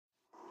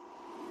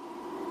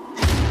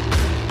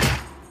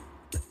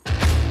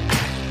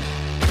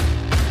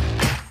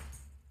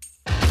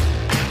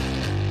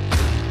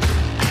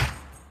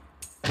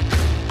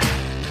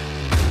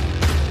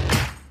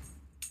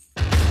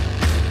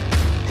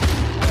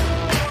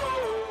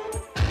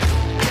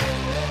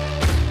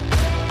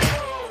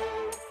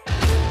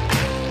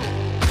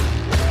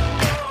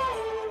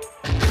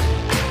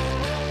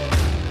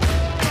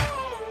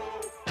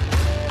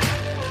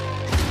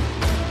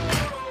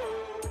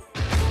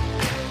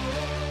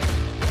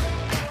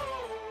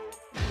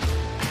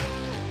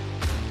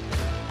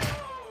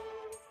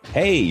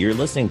Hey, you're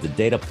listening to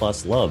Data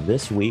Plus Love.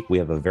 This week we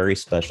have a very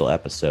special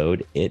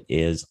episode. It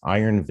is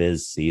Iron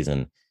Viz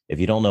season. If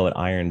you don't know what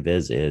Iron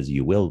Viz is,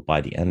 you will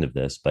by the end of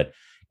this. But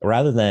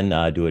rather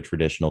than do a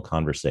traditional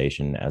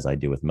conversation as I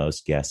do with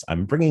most guests,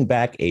 I'm bringing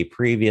back a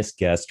previous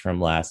guest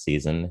from last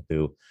season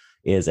who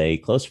is a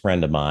close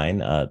friend of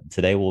mine.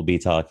 Today we'll be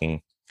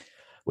talking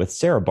with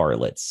Sarah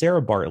Bartlett.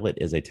 Sarah Bartlett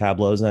is a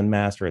Tableau Zen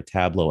master, a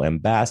Tableau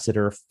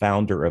ambassador,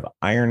 founder of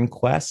Iron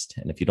Quest.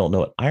 And if you don't know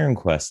what Iron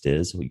Quest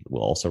is, we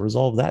will also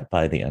resolve that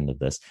by the end of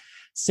this.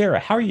 Sarah,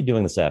 how are you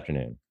doing this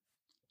afternoon?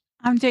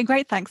 I'm doing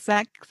great. Thanks,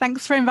 Zach.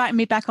 Thanks for inviting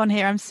me back on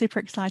here. I'm super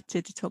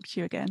excited to talk to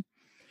you again.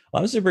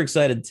 Well, I'm super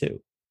excited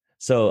too.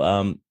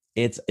 So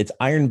it's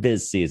Iron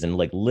Viz season,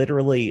 like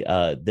literally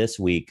this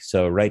week.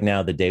 So right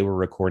now, the day we're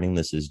recording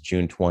this is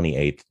June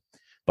 28th.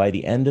 By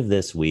the end of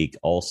this week,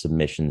 all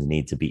submissions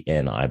need to be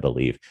in, I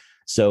believe.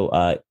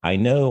 So I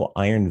know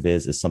Iron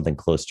Viz is something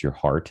close to your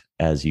heart,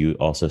 as you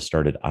also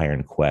started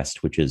Iron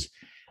Quest, which is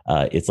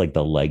it's like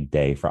the leg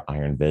day for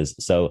Iron Viz.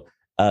 So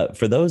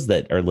for those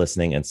that are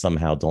listening and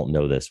somehow don't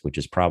know this, which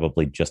is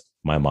probably just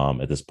my mom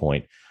at this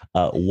point,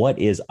 what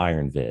is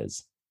Iron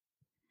Viz?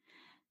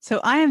 So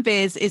Iron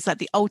Viz is like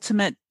the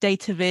ultimate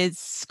data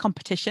viz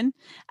competition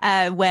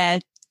where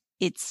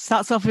it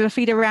starts off with a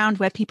feeder round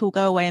where people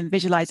go away and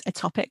visualize a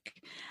topic.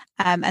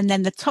 And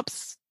then the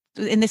tops,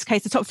 in this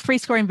case, the top three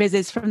scoring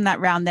vizzes from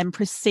that round then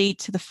proceed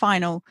to the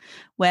final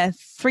where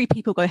three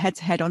people go head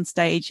to head on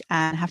stage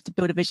and have to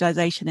build a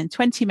visualization in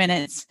 20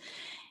 minutes.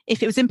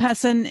 If it was in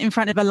person in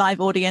front of a live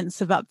audience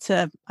of up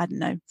to,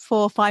 4,000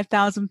 or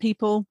 5,000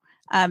 people,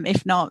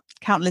 if not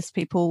countless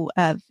people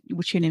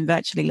will tune in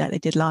virtually like they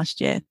did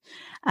last year.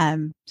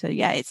 So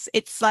yeah,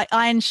 it's like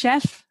Iron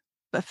Chef,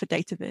 but for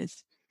data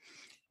viz.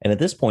 And at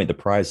this point, the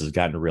prize has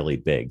gotten really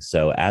big.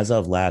 So as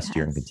of last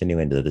year and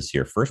continuing into this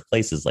year, first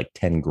place is like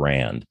 10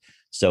 grand.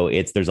 So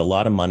there's a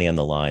lot of money on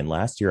the line.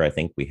 Last year, I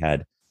think we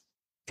had,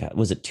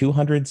 was it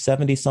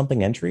 270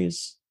 something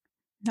entries?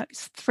 No,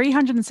 it's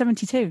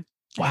 372.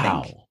 Wow.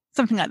 I think.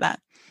 Something like that.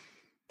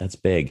 That's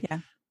big. Yeah.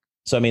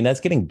 So, I mean,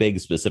 that's getting big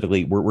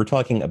specifically. We're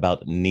talking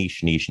about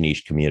niche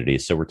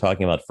communities. So we're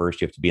talking about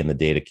first you have to be in the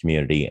data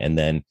community and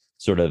then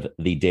sort of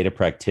the data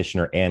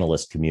practitioner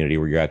analyst community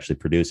where you're actually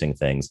producing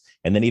things,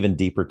 and then even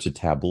deeper to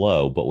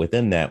Tableau. But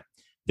within that,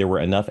 there were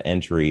enough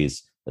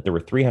entries that there were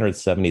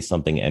 370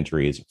 something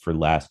entries for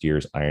last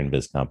year's Iron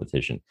Viz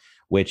competition,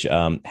 which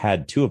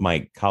had two of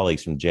my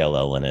colleagues from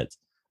JLL in it,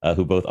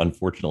 who both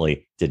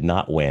unfortunately did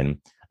not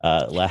win.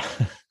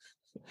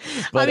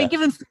 But, I mean, give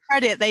them some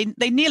credit.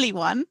 They nearly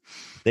won.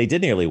 They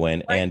did nearly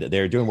win, right? And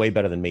they're doing way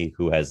better than me,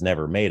 who has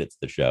never made it to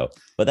the show.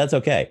 But that's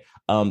okay,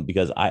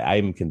 because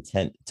I'm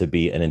content to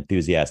be an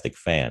enthusiastic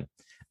fan.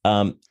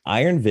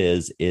 Iron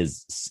Viz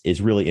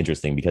is really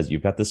interesting because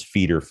you've got this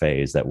feeder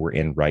phase that we're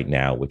in right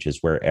now, which is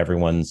where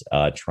everyone's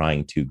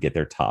trying to get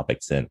their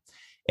topics in.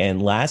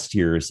 And last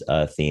year's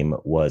theme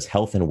was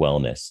health and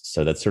wellness.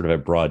 So that's sort of a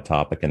broad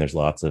topic, and there's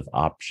lots of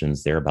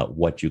options there about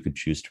what you could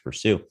choose to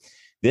pursue.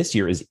 This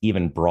year is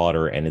even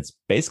broader, and it's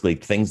basically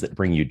things that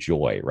bring you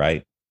joy,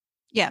 right?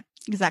 Yeah,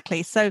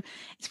 exactly. So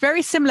it's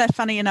very similar,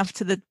 funny enough,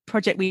 to the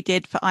project we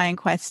did for Iron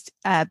Quest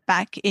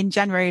back in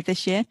January of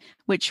this year,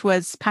 which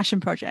was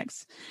passion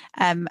projects.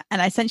 And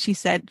I essentially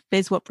said,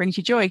 Viz, what brings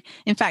you joy?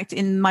 In fact,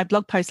 in my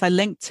blog post, I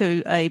linked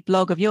to a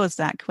blog of yours,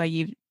 Zach, where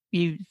you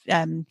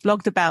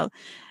blogged about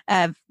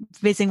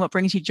Vizing what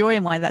brings you joy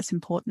and why that's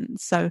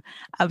important. So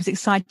I was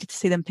excited to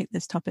see them pick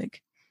this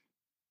topic.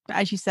 But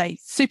as you say,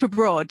 super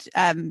broad.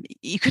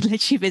 You could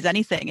literally viz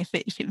anything if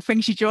it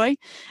brings you joy.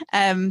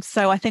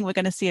 So I think we're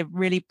going to see a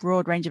really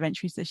broad range of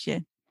entries this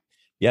year.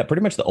 Yeah,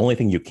 pretty much the only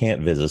thing you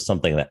can't viz is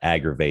something that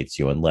aggravates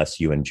you, unless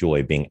you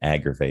enjoy being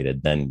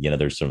aggravated. Then,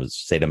 there's sort of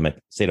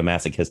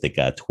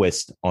sadomasochistic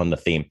twist on the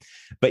theme.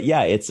 But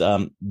yeah, it's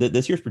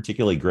this year's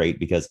particularly great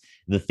because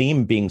the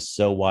theme being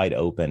so wide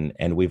open,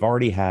 and we've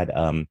already had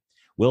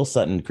Will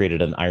Sutton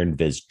created an Iron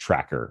Viz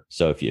tracker.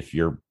 So if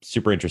you're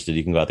super interested,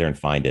 you can go out there and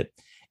find it.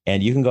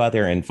 And you can go out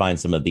there and find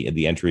some of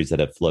the entries that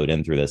have flowed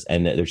in through this.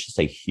 And there's just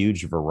a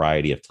huge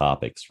variety of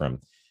topics, from,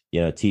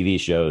 TV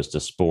shows to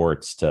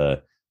sports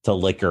to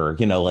liquor,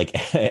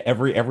 like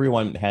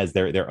everyone has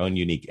their own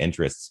unique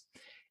interests.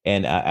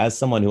 And as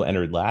someone who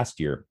entered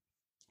last year,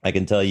 I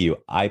can tell you,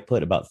 I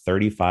put about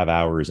 35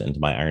 hours into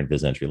my Iron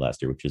Viz entry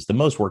last year, which is the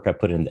most work I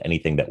put into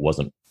anything that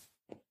wasn't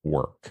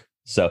work.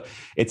 So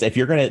if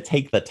you're going to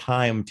take the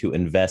time to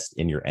invest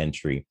in your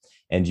entry,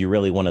 and you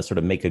really want to sort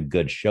of make a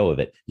good show of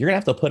it, you're going to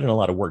have to put in a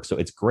lot of work. So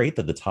it's great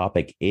that the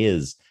topic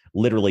is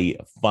literally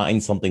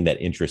find something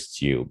that interests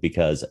you,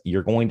 because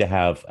you're going to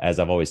have, as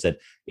I've always said,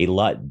 a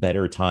lot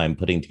better time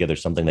putting together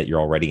something that you're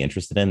already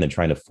interested in than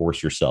trying to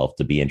force yourself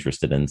to be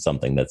interested in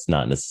something that's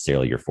not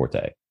necessarily your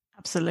forte.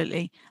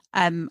 Absolutely.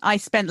 I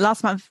spent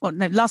last time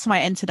I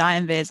entered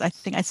Iron Viz, I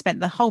think I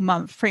spent the whole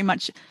month pretty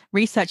much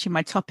researching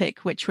my topic,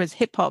 which was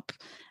hip hop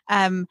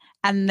And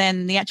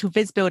then the actual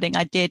Viz building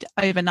I did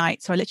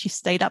overnight. So I literally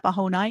stayed up a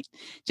whole night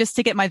just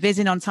to get my Viz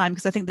in on time,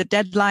 because I think the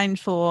deadline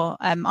for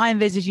Iron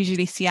Viz is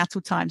usually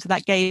Seattle time. So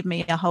that gave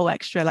me a whole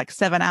extra like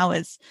 7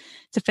 hours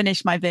to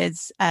finish my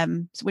Viz,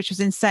 which was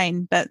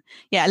insane. But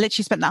yeah, I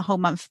literally spent that whole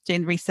month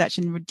doing research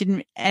and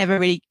didn't ever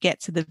really get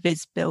to the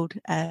Viz build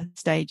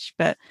stage.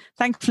 But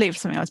thankfully, it was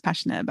something I was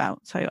passionate about.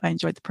 So I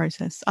enjoyed the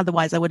process.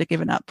 Otherwise, I would have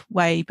given up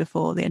way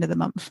before the end of the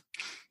month.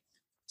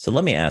 So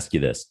let me ask you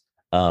this.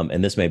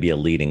 And this may be a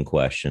leading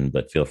question,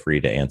 but feel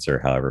free to answer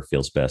however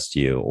feels best to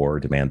you, or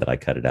demand that I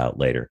cut it out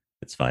later.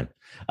 It's fine.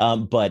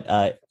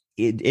 But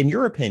in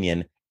your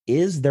opinion,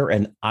 is there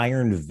an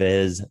Iron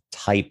Viz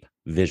type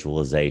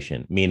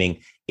visualization?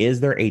 Meaning,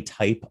 is there a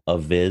type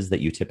of Viz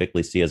that you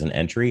typically see as an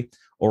entry,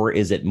 or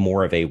is it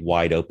more of a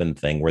wide open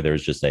thing where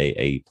there's just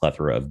a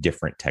plethora of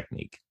different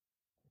technique?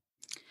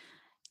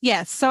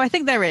 Yes, so I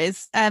think there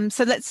is.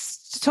 So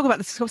let's talk about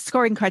the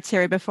scoring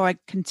criteria before I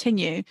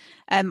continue.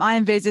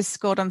 Iron Viz is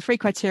scored on 3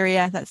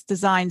 criteria. That's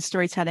design,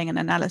 storytelling, and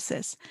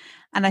analysis.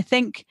 And I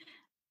think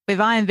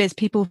with Iron Viz,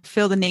 people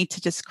feel the need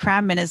to just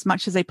cram in as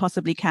much as they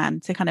possibly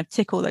can to kind of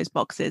tick all those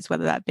boxes,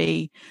 whether that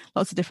be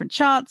lots of different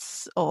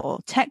charts or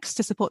text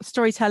to support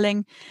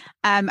storytelling.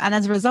 And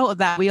as a result of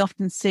that, we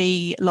often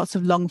see lots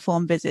of long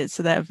form Vizes.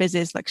 So there are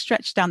Vizes like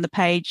stretched down the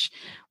page,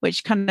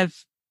 which kind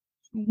of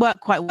work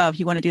quite well if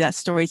you want to do that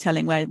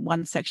storytelling where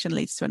one section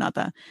leads to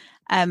another.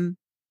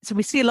 So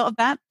we see a lot of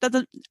that.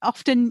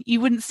 Often you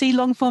wouldn't see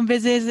long form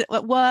Vizes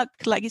at work.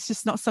 Like, it's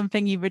just not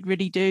something you would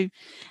really do.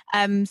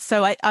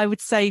 So I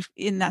would say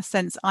in that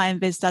sense,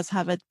 Iron Viz does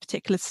have a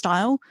particular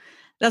style.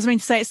 Doesn't mean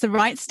to say it's the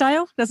right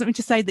style. Doesn't mean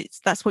to say that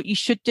that's what you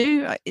should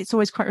do. It's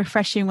always quite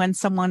refreshing when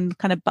someone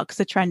kind of bucks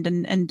the trend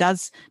and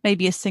does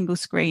maybe a single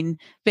screen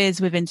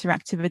Viz with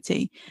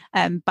interactivity.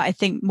 But I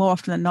think more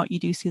often than not, you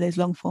do see those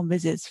long form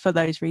Vizes for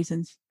those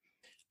reasons.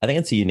 I think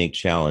it's a unique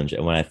challenge.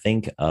 And when I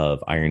think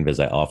of Iron Viz,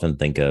 I often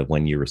think of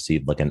when you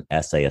receive like an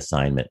essay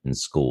assignment in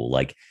school,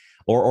 like,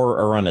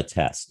 or on a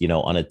test.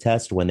 On a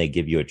test, when they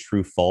give you a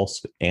true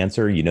false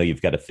answer,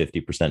 you've got a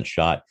 50%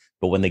 shot.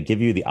 But when they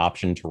give you the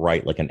option to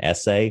write like an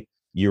essay,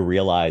 you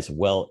realize,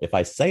 well, if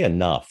I say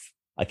enough,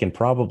 I can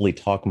probably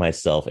talk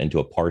myself into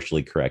a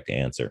partially correct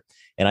answer.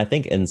 And I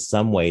think in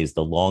some ways,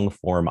 the long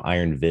form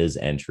Iron Viz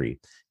entry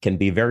can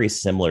be very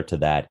similar to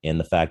that, in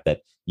the fact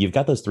that you've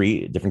got those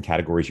 3 different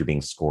categories you're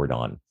being scored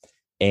on.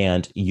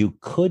 And you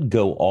could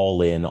go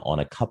all in on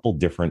a couple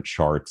different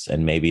charts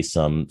and maybe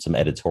some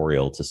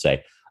editorial to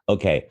say,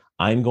 okay,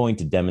 I'm going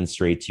to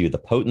demonstrate to you the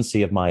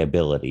potency of my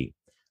ability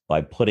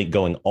by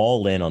going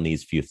all in on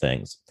these few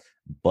things.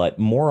 But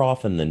more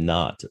often than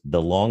not,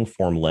 the long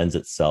form lends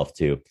itself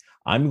to,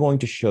 I'm going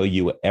to show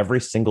you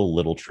every single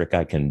little trick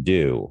I can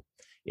do,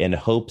 in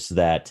hopes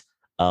that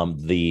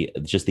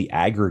the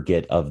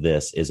aggregate of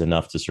this is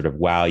enough to sort of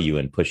wow you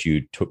and push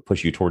you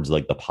towards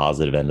like the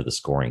positive end of the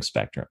scoring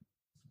spectrum.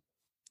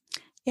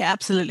 Yeah,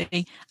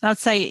 absolutely. And I'd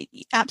say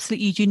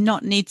absolutely, you do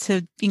not need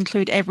to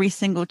include every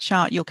single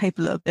chart you're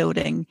capable of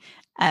building.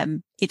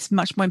 It's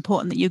much more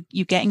important that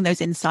you're getting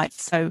those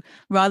insights. So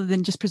rather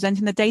than just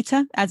presenting the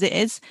data as it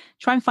is,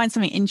 try and find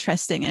something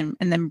interesting and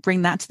then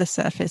bring that to the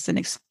surface and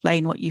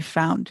explain what you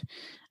found.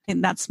 I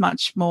think that's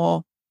much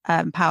more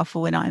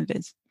powerful in Iron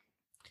Viz.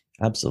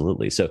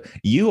 Absolutely. So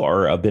you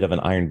are a bit of an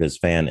Iron Viz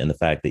fan in the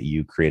fact that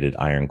you created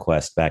Iron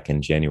Quest back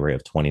in January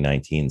of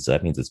 2019. So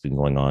that means it's been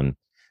going on,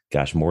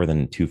 gosh, more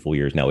than 2 full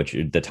years now, which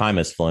the time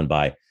has flown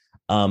by.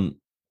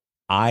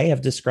 I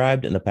have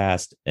described in the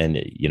past, and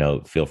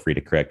feel free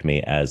to correct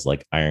me, as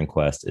like Iron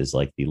Quest is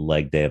like the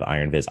leg day of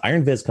Iron Viz.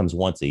 Iron Viz comes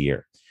once a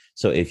year.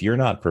 So if you're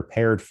not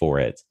prepared for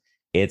it,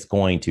 it's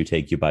going to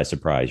take you by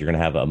surprise. You're going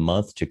to have a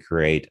month to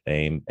create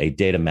a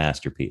data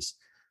masterpiece.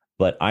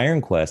 But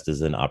Iron Quest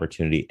is an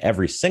opportunity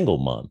every single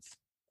month,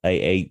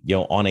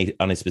 on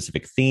a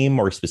specific theme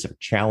or a specific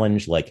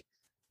challenge, like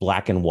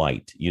black and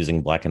white,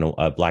 using black and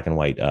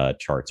white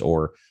charts,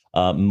 or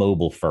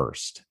mobile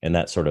first and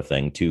that sort of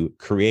thing, to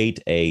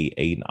create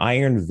an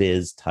Iron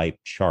Viz type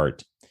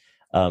chart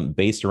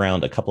based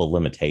around a couple of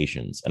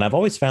limitations. And I've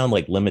always found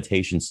like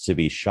limitations to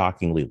be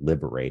shockingly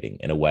liberating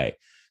in a way.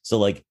 So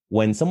like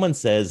when someone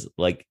says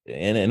like,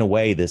 in a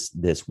way, this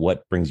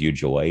what brings you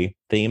joy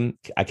theme,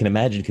 I can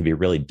imagine could be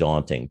really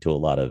daunting to a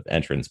lot of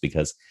entrants,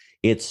 because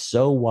it's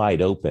so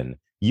wide open.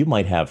 You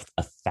might have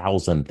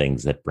 1,000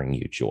 things that bring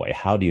you joy.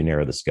 How do you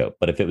narrow the scope?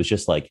 But if it was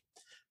just like,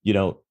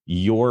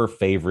 your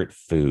favorite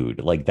food,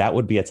 like that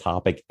would be a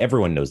topic.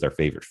 Everyone knows their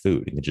favorite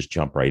food. You can just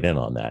jump right in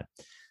on that.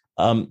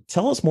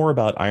 Tell us more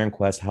about Iron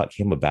Quest, how it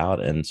came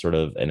about, and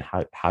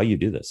how you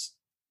do this.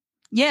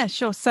 Yeah,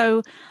 sure.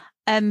 So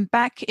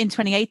back in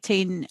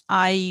 2018,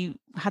 I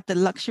had the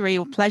luxury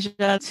or pleasure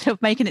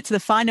of making it to the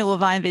final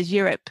of Iron Viz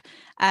Europe.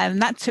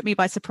 That took me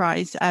by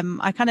surprise.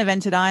 I kind of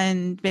entered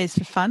Iron Viz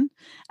for fun.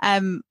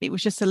 It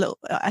was just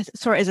I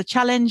saw it as a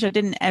challenge. I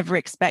didn't ever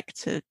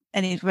expect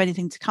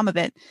anything to come of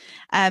it.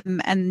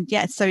 And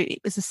yeah, so it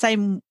was the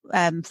same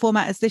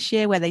format as this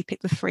year, where they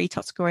picked the 3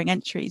 top scoring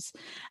entries.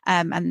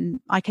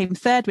 And I came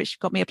third, which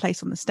got me a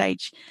place on the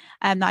stage.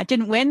 I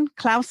didn't win.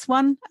 Klaus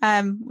won,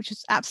 which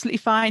is absolutely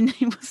fine.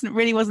 It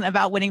really wasn't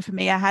about winning for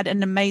me. I had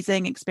an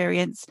amazing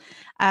experience.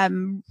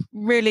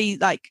 Really,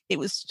 like, it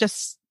was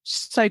just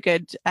so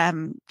good.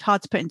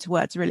 Hard to put into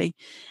words, really.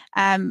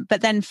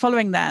 But then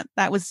following that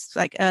was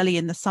like early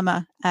in the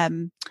summer.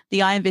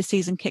 The Iron Viz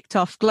season kicked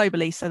off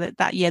globally, so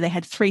that year they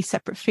had 3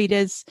 separate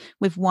feeders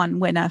with 1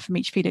 winner from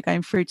each feeder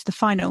going through to the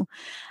final.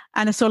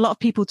 And I saw a lot of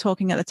people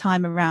talking at the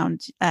time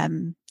around,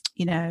 I'm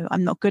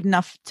not good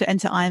enough to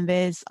enter Iron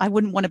Viz. I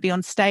wouldn't want to be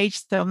on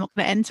stage, so I'm not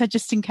going to enter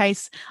just in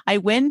case I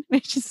win,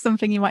 which is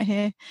something you might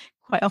hear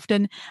quite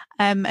often.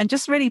 And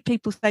just really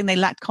people saying they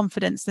lacked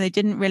confidence and they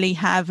didn't really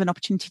have an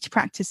opportunity to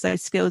practice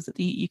those skills that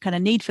you kind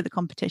of need for the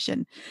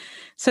competition.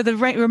 So the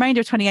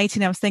remainder of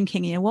 2018, I was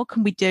thinking, what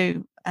can we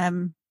do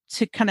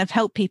to kind of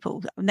help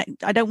people?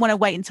 I don't want to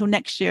wait until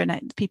next year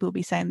and people will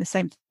be saying the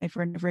same thing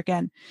over and over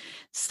again.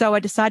 So I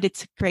decided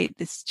to create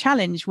this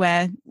challenge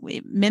where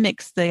it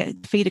mimics the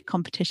feeder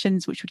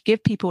competitions, which would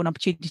give people an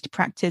opportunity to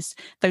practice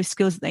those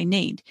skills that they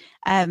need.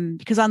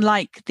 Because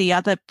unlike the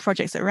other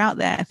projects that are out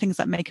there, things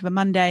like Makeover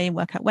Monday and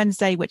Workout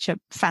Wednesday, which are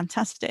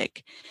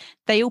fantastic,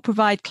 they all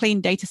provide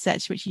clean data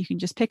sets which you can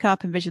just pick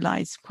up and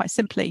visualize quite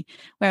simply.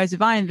 Whereas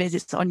with Iron Viz,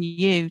 it's on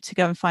you to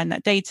go and find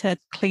that data,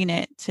 clean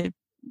it, to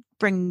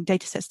bring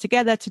data sets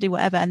together, to do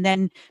whatever, and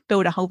then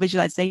build a whole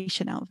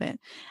visualization out of it.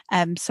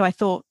 So I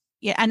thought,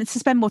 and it's to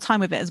spend more time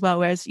with it as well.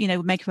 Whereas,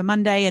 Makeover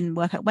Monday and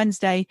Workout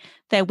Wednesday,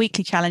 they're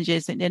weekly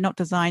challenges and they're not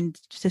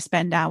designed to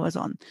spend hours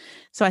on.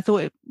 So I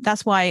thought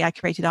that's why I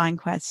created Iron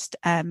Quest.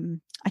 I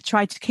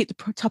tried to keep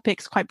the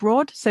topics quite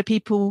broad so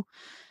people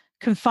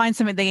can find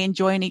something they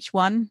enjoy in each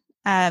one,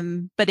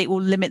 but it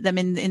will limit them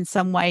in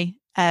some way.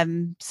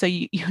 So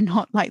you're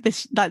not like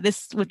this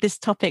with this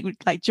topic,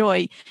 like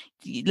joy,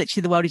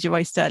 literally the world is your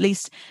oyster. At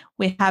least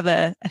we have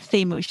a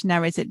theme which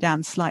narrows it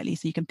down slightly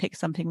so you can pick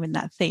something within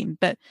that theme.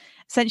 But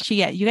essentially,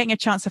 you're getting a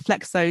chance to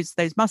flex those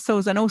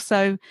muscles. And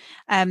also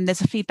there's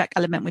a feedback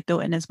element with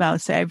built in as well.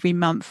 So every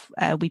month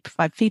we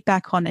provide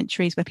feedback on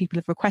entries where people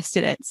have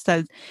requested it,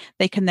 so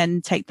they can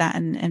then take that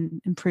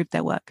and improve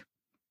their work.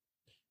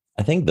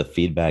 I think the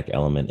feedback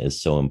element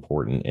is so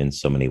important in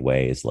so many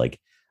ways.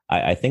 Like,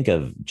 I think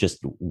of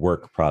just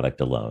work product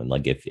alone.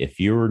 Like if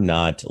you're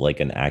not like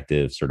an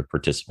active sort of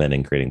participant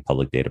in creating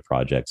public data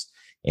projects,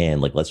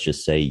 and like, let's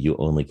just say you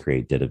only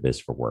create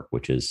DataViz for work,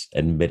 which is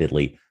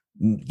admittedly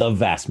the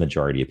vast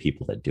majority of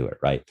people that do it,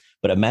 right?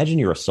 But imagine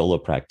you're a solo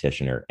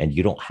practitioner and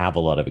you don't have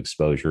a lot of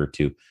exposure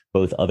to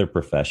both other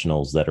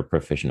professionals that are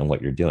proficient in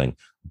what you're doing,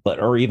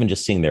 or even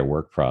just seeing their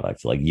work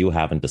product. Like, you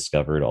haven't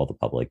discovered all the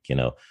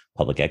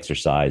public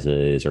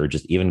exercises, or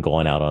just even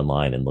going out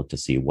online and look to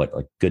see what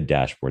like good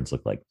dashboards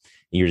look like.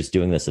 You're just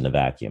doing this in a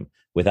vacuum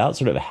without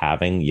sort of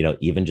having,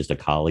 even just a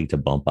colleague to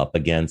bump up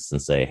against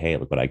and say, hey,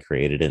 look what I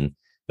created. And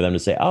for them to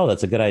say, oh,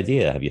 that's a good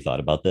idea. Have you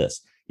thought about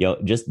this?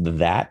 Just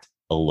that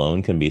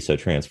alone can be so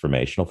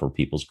transformational for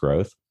people's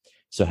growth.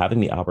 So having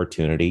the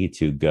opportunity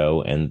to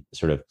go and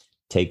sort of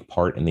take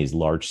part in these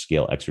large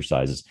scale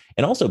exercises,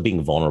 and also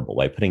being vulnerable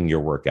by putting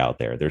your work out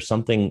there. There's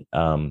something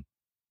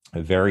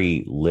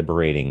very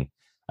liberating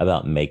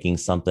about making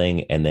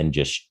something and then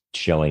just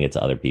showing it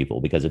to other people.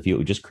 Because if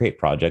you just create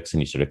projects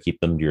and you sort of keep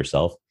them to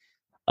yourself,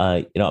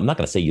 I'm not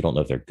going to say you don't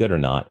know if they're good or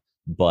not,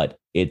 but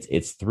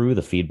it's through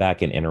the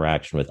feedback and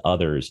interaction with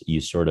others,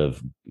 you sort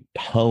of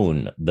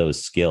hone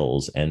those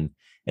skills and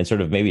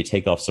sort of maybe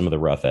take off some of the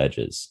rough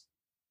edges.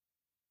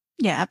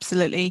 Yeah,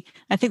 absolutely.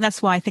 I think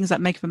that's why things like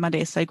Makeover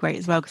Monday are so great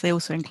as well, because they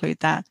also include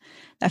that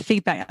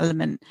feedback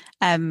element,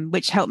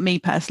 which helped me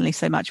personally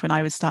so much when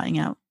I was starting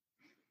out.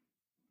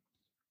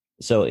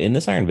 So in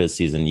this Iron Viz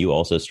season, you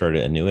also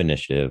started a new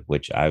initiative,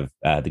 which I've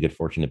had the good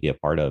fortune to be a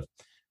part of,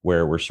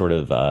 where we're sort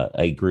of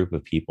a group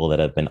of people that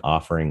have been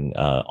offering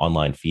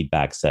online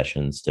feedback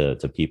sessions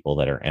to people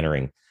that are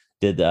entering.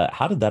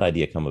 How did that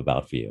idea come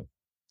about for you?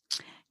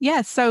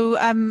 Yeah, so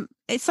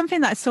it's something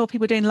that I saw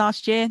people doing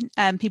last year.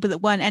 People that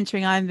weren't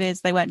entering Iron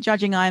Viz, they weren't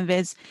judging Iron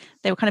Viz.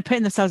 They were kind of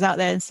putting themselves out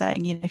there and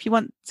saying, if you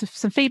want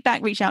some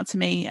feedback, reach out to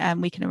me and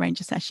we can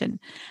arrange a session.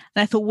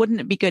 And I thought, wouldn't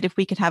it be good if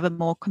we could have a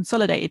more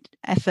consolidated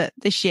effort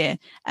this year?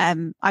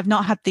 I've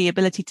not had the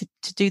ability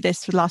to do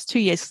this for the last 2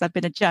 years because I've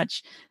been a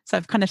judge. So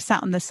I've kind of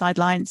sat on the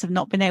sidelines, have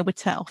not been able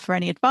to offer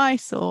any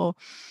advice or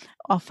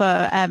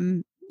offer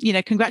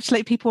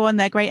congratulate people on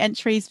their great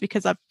entries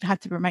because I've had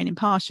to remain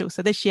impartial.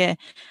 So this year,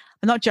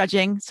 I'm not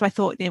judging. So I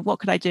thought, what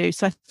could I do?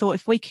 So I thought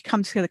if we could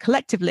come together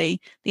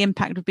collectively, the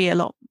impact would be a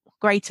lot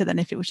greater than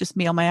if it was just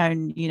me on my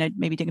own,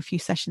 maybe doing a few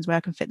sessions where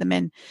I can fit them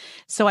in.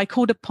 So I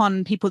called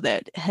upon people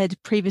that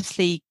had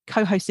previously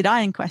co-hosted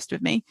Iron Quest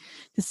with me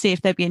to see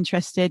if they'd be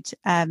interested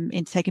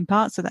in taking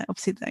part. So that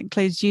obviously that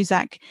includes you,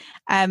 Zach.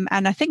 And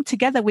I think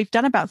together we've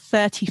done about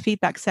 30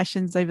 feedback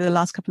sessions over the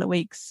last couple of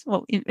weeks.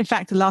 Well, in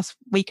fact, the last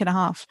week and a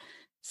half.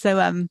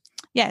 So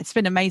yeah, it's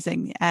been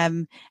amazing.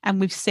 And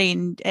we've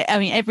seen,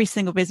 every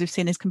single viz we've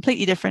seen is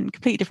completely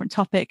different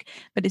topic,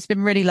 but it's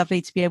been really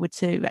lovely to be able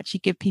to actually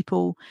give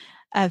people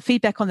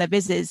feedback on their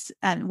vizzes,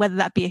 and whether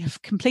that be a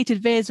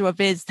completed viz or a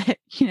viz that,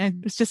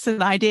 was just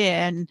an idea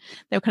and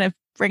they were kind of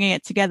bringing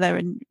it together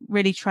and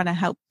really trying to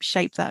help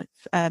shape that,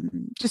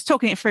 just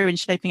talking it through and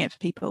shaping it for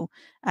people.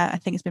 I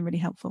think it's been really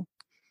helpful.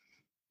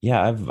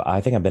 Yeah,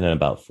 I think I've been in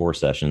about 4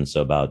 sessions,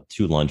 so about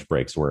 2 lunch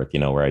breaks worth,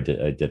 where I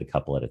did a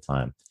couple at a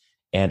time.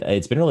 And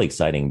it's been really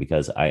exciting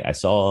because I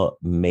saw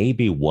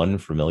maybe one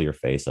familiar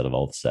face out of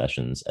all the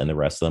sessions, and the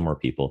rest of them were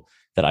people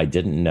that I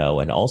didn't know,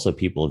 and also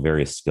people of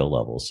various skill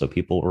levels. So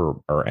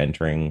people are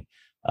entering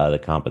the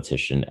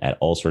competition at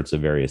all sorts of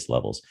various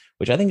levels,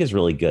 which I think is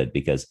really good,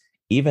 because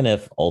even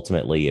if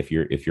ultimately, if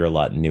you're a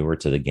lot newer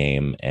to the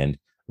game, and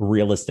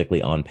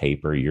realistically on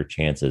paper, your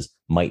chances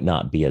might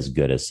not be as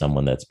good as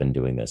someone that's been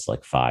doing this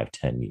like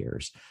 5-10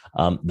 years.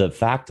 The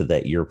fact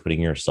that you're putting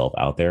yourself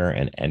out there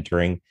and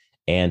entering,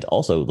 and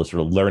also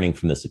sort of learning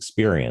from this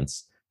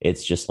experience,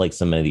 it's just like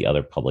some of the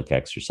other public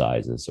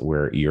exercises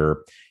where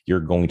you're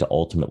going to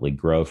ultimately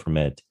grow from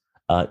it.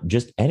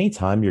 Just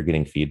anytime you're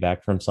getting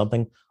feedback from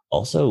something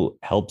also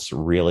helps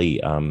really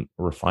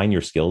refine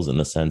your skills, in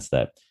the sense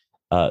that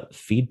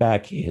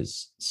feedback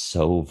is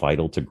so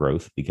vital to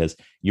growth, because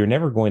you're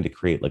never going to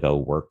create like a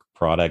work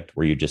product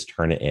where you just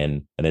turn it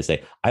in and they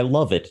say, I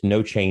love it,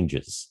 no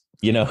changes.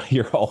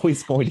 You're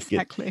always going to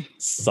get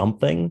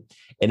something.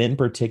 And in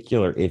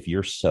particular, if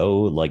you're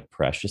so like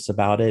precious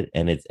about it,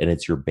 and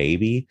it's your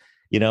baby,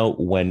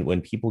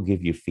 when people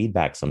give you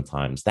feedback,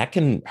 sometimes that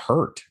can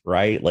hurt,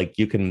 right? Like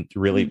you can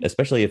really,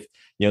 especially if,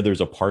 there's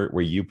a part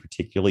where you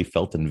particularly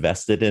felt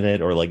invested in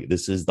it, or like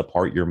this is the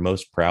part you're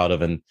most proud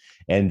of,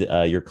 and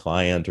your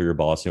client or your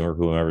boss or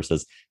whoever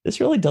says, this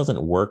really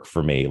doesn't work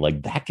for me,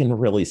 like that can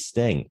really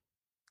sting.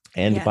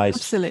 And by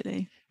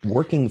absolutely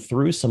working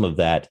through some of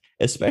that,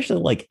 especially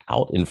like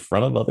out in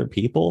front of other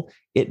people,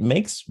 it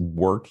makes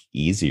work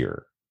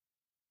easier.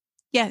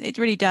 Yeah, it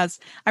really does.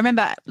 I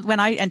remember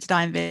when I entered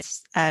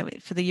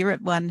IronViz for the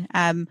Europe one,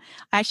 I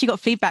actually got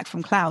feedback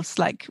from Klaus.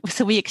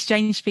 So we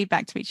exchanged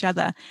feedback to each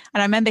other.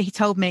 And I remember he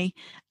told me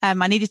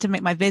I needed to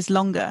make my viz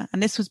longer.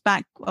 And this was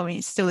back,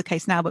 it's still the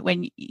case now, but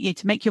when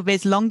to make your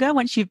viz longer,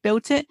 once you've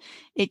built it,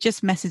 it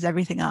just messes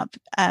everything up.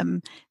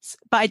 But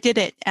I did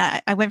it.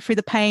 I went through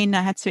the pain.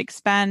 I had to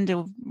expand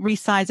or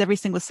resize every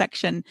single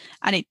section,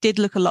 and it did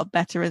look a lot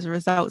better as a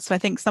result. So I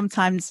think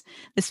sometimes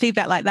there's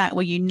feedback like that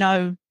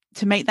where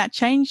to make that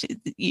change,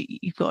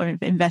 you've got to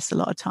invest a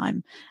lot of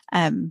time.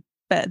 But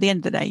at the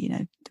end of the day,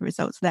 the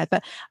results are there.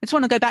 But I just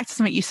want to go back to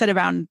something you said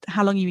around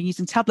how long you've been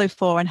using Tableau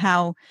for, and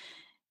how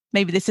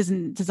maybe this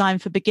isn't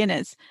designed for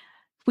beginners.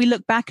 If we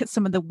look back at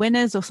some of the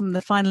winners or some of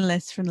the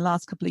finalists from the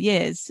last couple of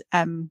years,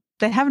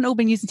 they haven't all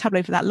been using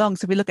Tableau for that long.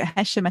 So if we look at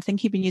Hesham, I think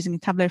he'd been using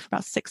Tableau for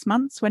about 6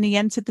 months when he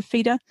entered the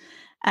feeder.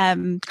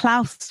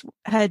 Klaus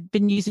had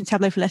been using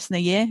Tableau for less than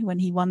a year when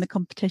he won the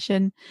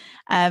competition.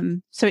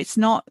 So it's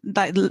not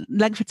like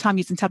length of time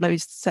using Tableau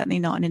is certainly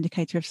not an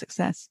indicator of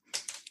success.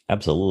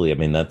 Absolutely. I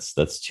mean,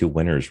 that's 2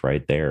 winners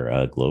right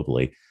there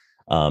globally.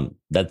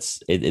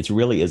 It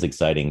really is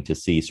exciting to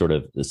see sort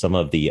of some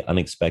of the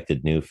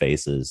unexpected new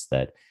faces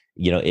that,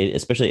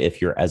 especially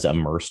if you're as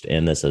immersed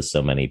in this as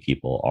so many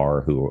people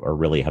are, who are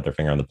really have their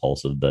finger on the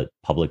pulse of the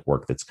public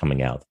work that's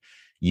coming out.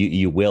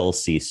 You will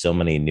see so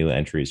many new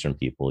entries from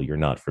people you're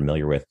not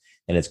familiar with,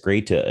 and it's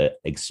great to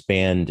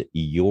expand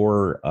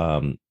your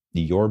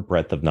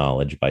breadth of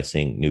knowledge by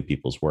seeing new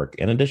people's work,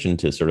 in addition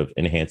to sort of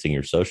enhancing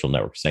your social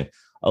network, saying,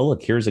 oh,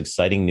 look, here's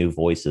exciting new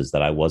voices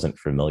that I wasn't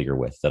familiar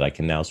with that I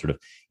can now sort of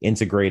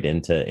integrate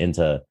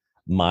into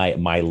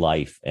my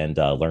life and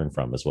learn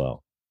from as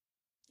well.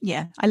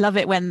 Yeah, I love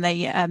it when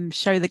they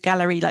show the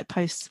gallery like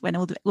posts when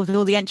with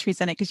all the entries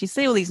in it, because you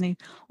see all these new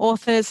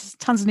authors,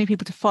 tons of new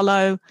people to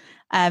follow.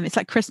 It's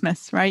like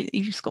Christmas, right?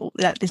 You just got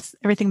this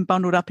everything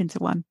bundled up into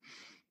one.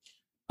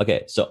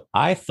 Okay, so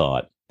I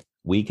thought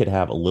we could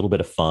have a little bit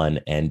of fun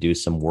and do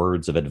some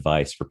words of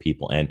advice for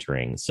people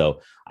entering.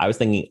 So I was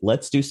thinking,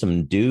 let's do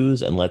some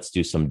do's and let's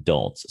do some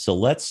don'ts. So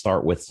let's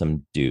start with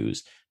some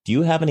do's. Do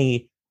you have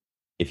any?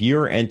 If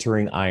you're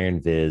entering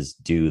IronViz,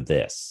 do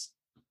this.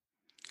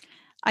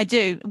 I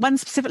do. One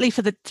specifically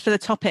for the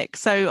topic.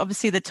 So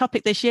obviously the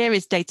topic this year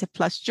is data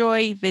plus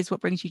joy, Viz, what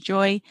brings you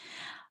joy.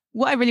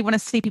 What I really want to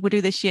see people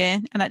do this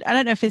year, and I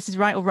don't know if this is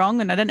right or wrong,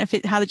 and I don't know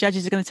how the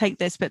judges are going to take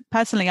this, but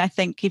personally, I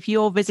think if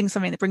you're visiting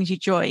something that brings you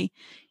joy,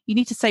 you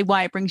need to say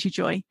why it brings you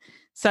joy.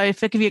 So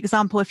if I give you an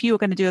example, if you were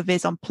going to do a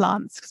Viz on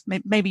plants,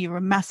 maybe you're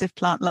a massive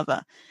plant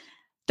lover,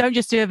 don't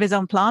just do a Viz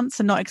on plants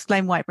and not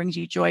explain why it brings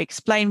you joy.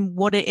 Explain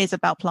what it is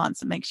about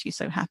plants that makes you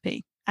so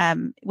happy.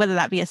 whether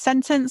that be a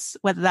sentence,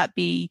 whether that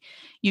be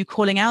you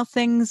calling out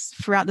things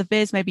throughout the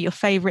viz, maybe your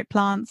favorite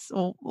plants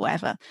or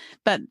whatever,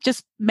 but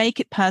just make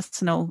it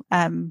personal,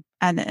 and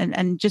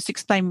just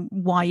explain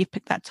why you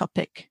picked that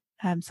topic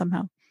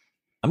somehow.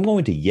 I'm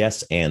going to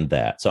yes and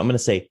that. So I'm going to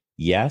say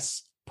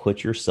yes,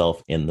 put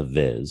yourself in the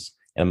viz.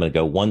 And I'm going to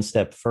go one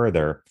step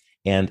further.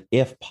 And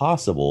if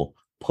possible,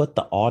 put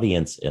the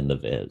audience in the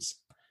viz,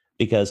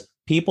 because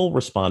people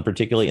respond,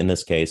 particularly in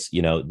this case,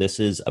 this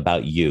is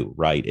about you,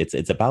 right?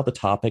 It's about the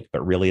topic,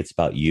 but really it's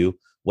about you.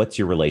 What's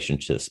your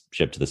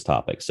relationship to this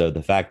topic? So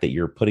the fact that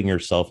you're putting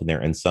yourself in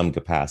there in some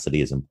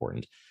capacity is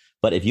important.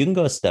 But if you can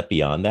go a step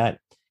beyond that,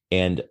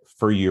 and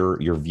for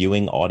your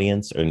viewing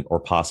audience or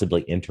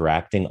possibly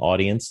interacting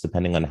audience,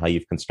 depending on how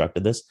you've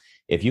constructed this,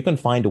 if you can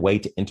find a way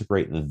to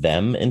integrate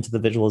them into the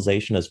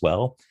visualization as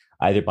well,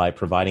 either by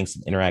providing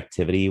some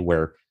interactivity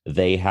where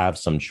they have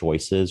some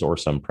choices or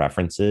some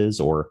preferences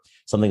or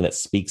something that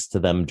speaks to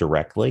them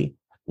directly,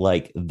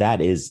 like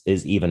that is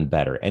even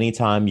better.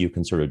 Anytime you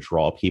can sort of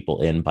draw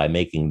people in by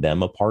making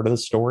them a part of the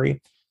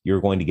story,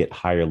 you're going to get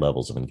higher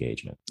levels of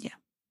engagement. Yeah,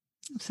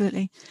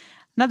 absolutely.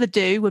 Another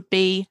do would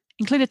be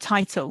include a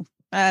title.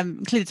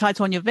 Include a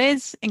title on your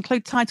viz,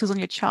 include titles on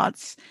your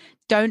charts.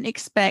 Don't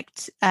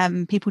expect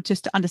people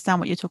just to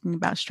understand what you're talking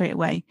about straight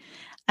away.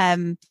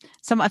 Some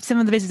of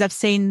the vizzes I've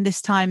seen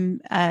this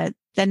time,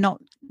 they're not,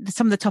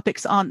 some of the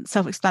topics aren't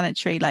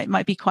self-explanatory. Like it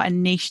might be quite a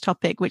niche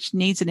topic which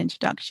needs an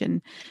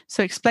introduction.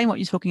 So explain what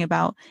you're talking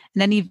about,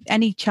 and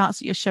any charts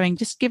that you're showing,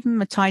 just give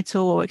them a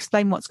title or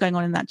explain what's going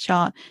on in that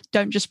chart.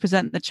 Don't just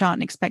present the chart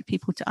and expect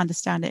people to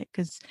understand it,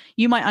 because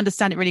you might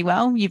understand it really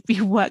well.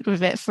 You've worked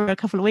with it for a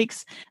couple of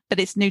weeks, but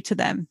it's new to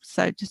them.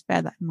 So just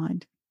bear that in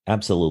mind.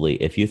 Absolutely.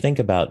 If you think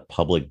about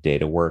public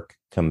data work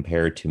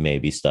compared to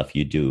maybe stuff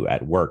you do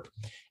at work,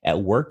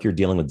 you're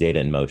dealing with data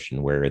in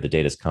motion where the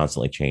data is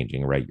constantly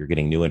changing, right? You're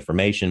getting new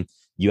information.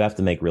 You have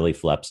to make really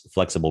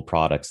flexible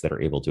products that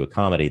are able to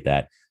accommodate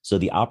that. So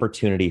the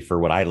opportunity for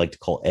what I like to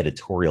call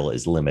editorial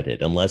is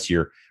limited, unless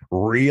you're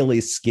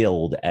really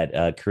skilled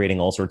at creating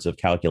all sorts of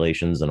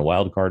calculations and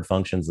wildcard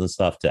functions and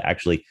stuff to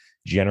actually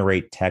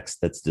generate text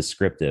that's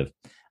descriptive.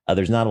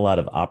 There's not a lot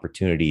of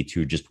opportunity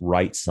to just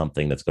write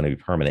something that's going to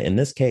be permanent. In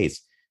this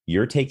case,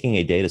 you're taking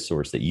a data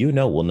source that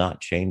will not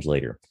change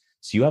later.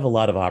 So you have a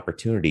lot of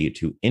opportunity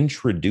to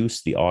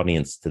introduce the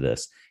audience to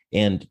this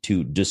and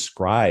to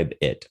describe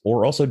it,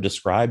 or also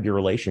describe your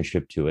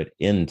relationship to it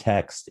in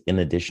text, in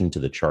addition to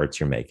the charts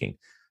you're making.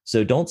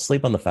 So don't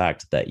sleep on the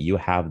fact that you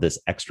have this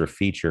extra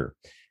feature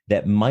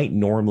that might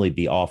normally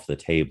be off the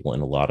table in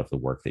a lot of the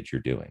work that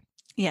you're doing.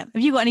 Yeah.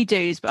 Have you got any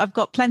do's? But I've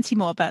got plenty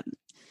more,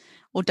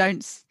 or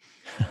don'ts.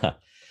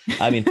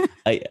 I mean,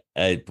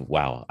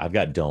 wow, I've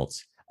got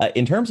don'ts.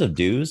 In terms of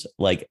do's,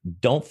 like,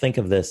 don't think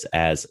of this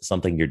as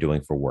something you're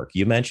doing for work.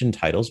 You mentioned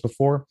titles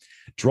before.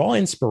 Draw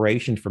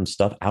inspiration from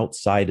stuff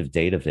outside of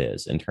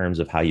DataViz in terms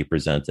of how you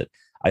present it.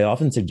 I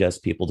often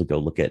suggest people to go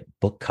look at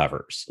book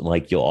covers.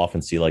 Like you'll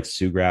often see like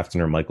Sue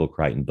Grafton or Michael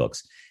Crichton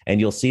books, and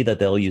you'll see that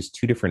they'll use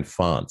two different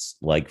fonts,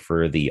 like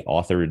for the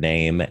author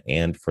name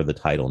and for the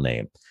title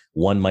name.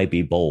 One might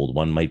be bold,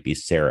 one might be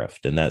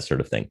serifed, and that sort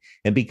of thing.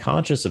 And be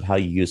conscious of how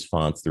you use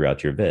fonts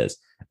throughout your viz.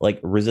 Like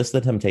resist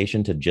the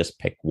temptation to just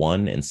pick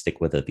one and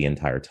stick with it the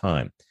entire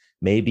time.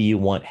 Maybe you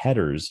want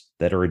headers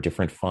that are a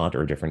different font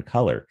or a different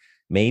color.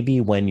 Maybe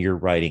when you're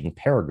writing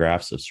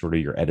paragraphs of sort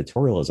of your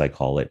editorial, as I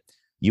call it,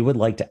 you would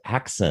like to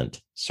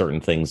accent certain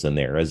things in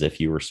there as if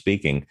you were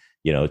speaking,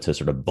 to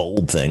sort of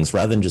bold things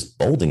rather than just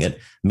bolding it.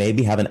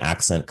 Maybe have an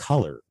accent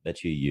color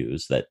that you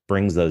use that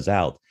brings those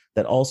out,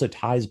 that also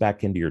ties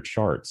back into your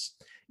charts.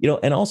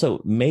 And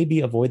also maybe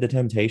avoid the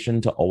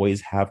temptation to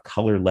always have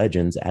color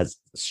legends as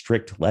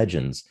strict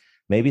legends.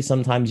 Maybe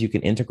sometimes you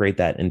can integrate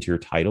that into your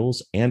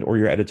titles and or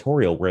your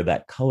editorial where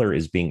that color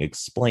is being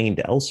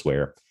explained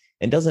elsewhere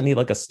and doesn't need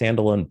like a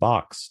standalone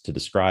box to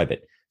describe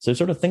it. So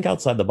sort of think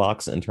outside the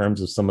box in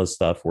terms of some of the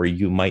stuff where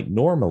you might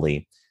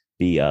normally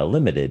be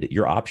limited.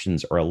 Your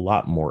options are a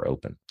lot more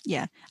open.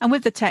 Yeah. And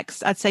with the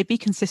text, I'd say be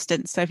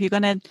consistent. So if you're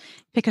going to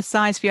pick a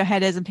size for your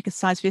headers and pick a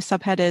size for your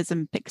subheaders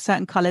and pick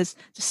certain colors,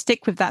 just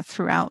stick with that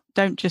throughout.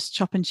 Don't just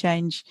chop and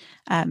change.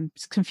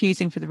 It's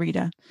confusing for the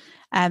reader.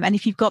 And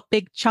if you've got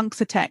big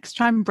chunks of text,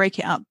 try and break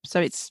it up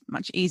so it's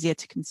much easier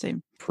to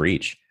consume.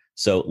 Preach.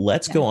 So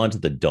let's go on to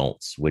the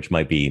don'ts, which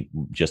might be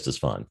just as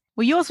fun.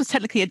 Well, yours was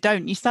technically a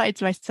don't. You started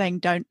by saying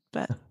don't,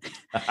 but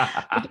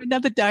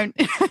another don't.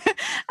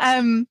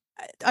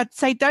 I'd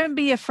say don't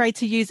be afraid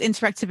to use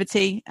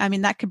interactivity. I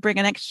mean, that could bring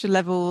an extra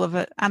level of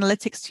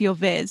analytics to your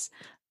viz,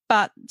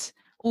 but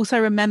also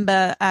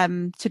remember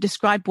to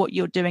describe what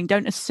you're doing.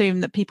 Don't assume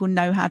that people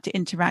know how to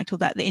interact or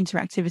that the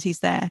interactivity is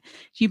there.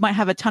 You might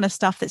have a ton of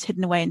stuff that's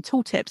hidden away in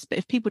tooltips, but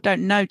if people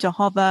don't know to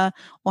hover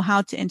or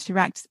how to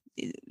interact,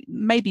 it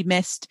may be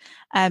missed,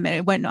 and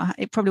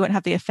it probably won't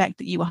have the effect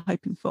that you were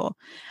hoping for.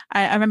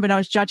 I remember when I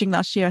was judging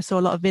last year, I saw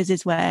a lot of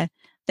vizzes where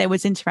there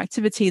was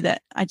interactivity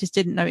that I just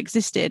didn't know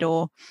existed,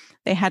 or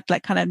they had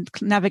like kind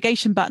of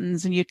navigation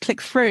buttons and you'd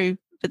click through,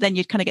 but then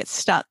you'd kind of get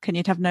stuck and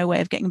you'd have no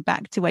way of getting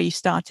back to where you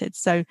started.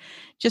 So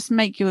just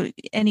make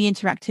any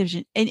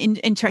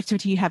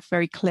interactivity you have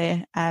very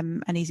clear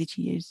and easy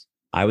to use.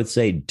 I would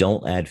say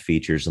don't add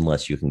features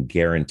unless you can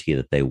guarantee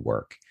that they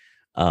work.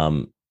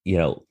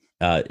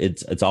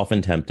 It's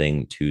often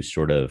tempting to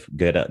sort of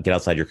get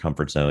outside your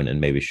comfort zone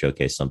and maybe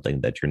showcase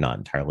something that you're not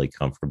entirely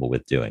comfortable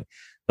with doing.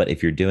 But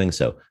if you're doing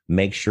so,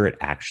 make sure it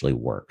actually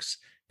works.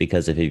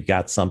 Because if you've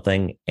got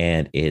something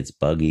and it's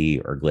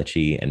buggy or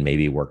glitchy and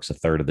maybe works a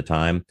third of the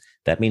time,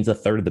 that means a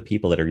third of the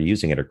people that are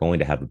using it are going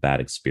to have a bad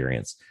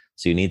experience.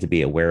 So you need to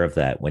be aware of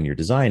that when you're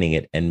designing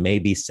it, and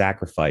maybe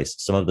sacrifice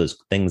some of those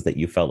things that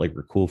you felt like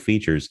were cool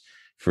features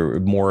for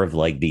more of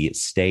like the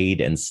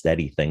staid and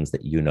steady things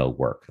that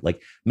work.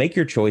 Like, make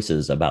your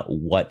choices about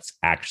what's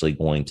actually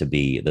going to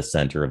be the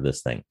center of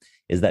this thing.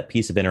 Is that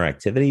piece of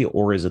interactivity,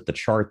 or is it the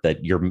chart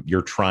that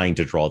you're trying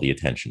to draw the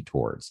attention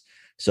towards?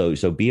 So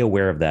be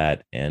aware of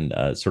that, and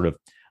sort of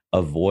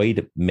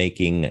avoid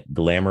making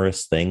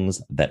glamorous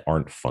things that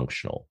aren't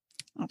functional.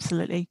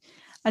 Absolutely.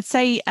 I'd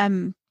say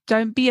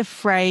don't be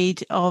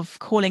afraid of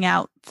calling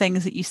out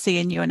things that you see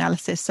in your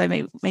analysis.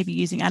 So maybe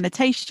using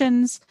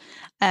annotations.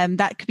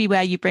 That could be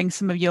where you bring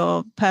some of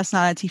your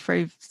personality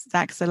through,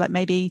 Zach. So like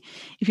maybe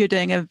if you're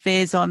doing a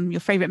viz on your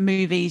favorite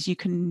movies, you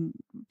can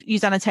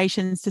use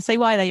annotations to say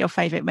why they're your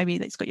favorite. Maybe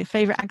it's got your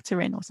favorite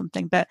actor in or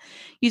something, but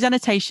use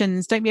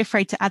annotations. Don't be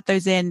afraid to add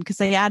those in, because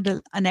they add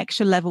an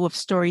extra level of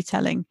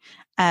storytelling,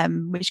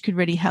 which could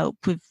really help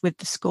with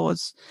the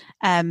scores.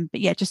 But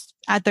yeah, just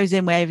add those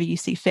in wherever you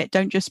see fit.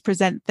 Don't just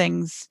present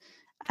things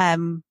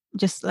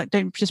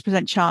don't just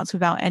present charts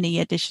without any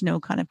additional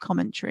kind of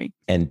commentary.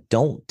 And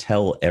don't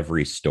tell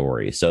every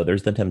story. So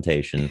there's the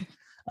temptation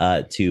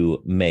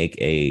to make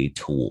a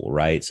tool,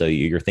 right? So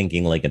you're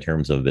thinking like in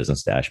terms of a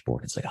business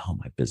dashboard. It's like, oh,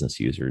 my business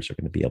users are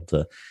going to be able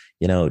to,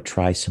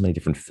 try so many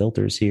different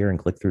filters here and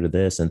click through to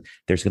this, and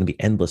there's going to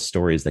be endless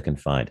stories that can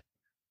find.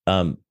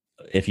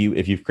 If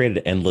you've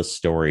created endless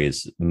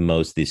stories,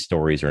 most of these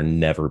stories are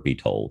never be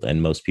told,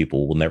 and most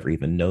people will never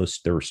even know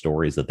there were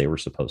stories that they were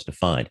supposed to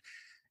find.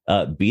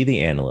 Be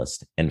the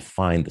analyst and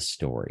find the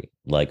story.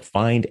 Like,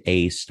 find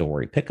a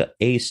story, pick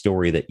a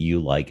story that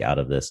you like out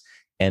of this,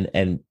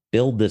 and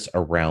build this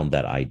around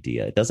that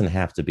idea. It doesn't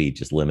have to be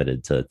just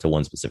limited to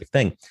one specific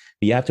thing,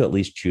 but you have to at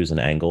least choose an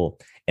angle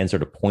and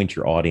sort of point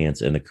your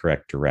audience in the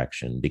correct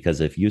direction.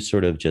 Because if you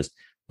sort of just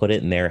put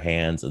it in their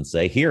hands and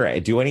say, here,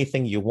 do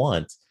anything you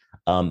want,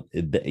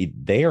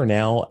 they are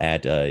now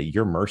at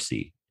your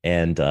mercy,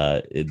 and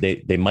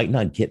they might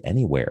not get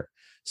anywhere.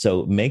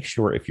 So make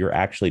sure, if you're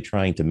actually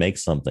trying to make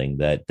something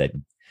that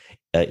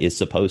is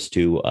supposed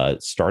to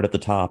start at the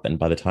top, and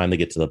by the time they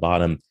get to the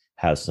bottom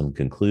has some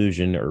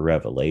conclusion or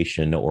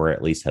revelation, or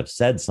at least have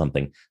said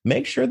something,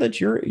 make sure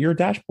that your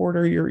dashboard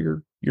or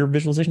your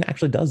visualization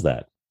actually does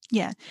that.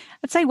 Yeah,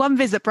 I'd say one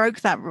visit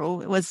broke that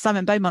rule. It was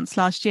Simon Beaumont's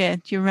last year.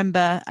 Do you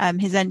remember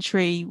his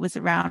entry was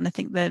around, I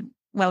think, the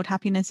World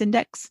Happiness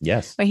Index?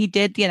 Yes. Where he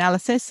did the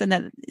analysis, and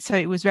then so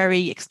it was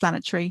very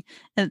explanatory.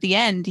 And at the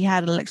end, he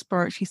had a little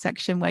exploratory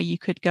section where you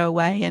could go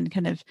away and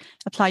kind of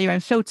apply your own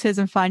filters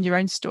and find your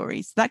own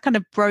stories. That kind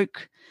of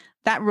broke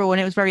that rule,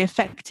 and it was very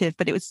effective,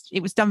 but it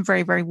was done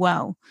very, very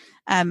well.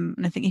 And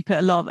I think he put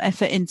a lot of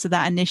effort into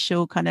that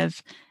initial kind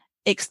of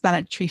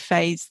explanatory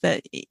phase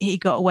that he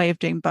got a way of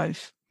doing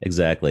both.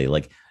 Exactly.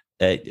 Like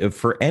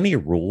for any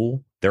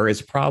rule, there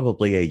is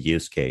probably a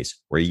use case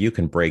where you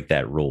can break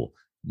that rule.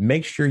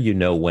 Make sure you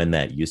know when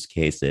that use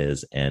case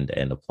is and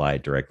apply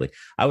it directly.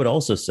 I would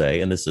also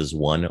say, and this is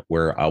one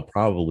where I'll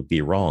probably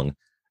be wrong,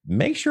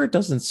 make sure it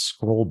doesn't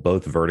scroll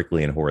both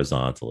vertically and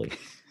horizontally.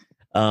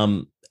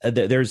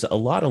 There's a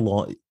lot of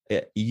long,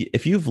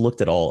 if you've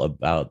looked at all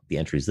about the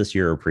entries this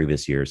year or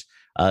previous years,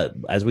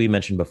 as we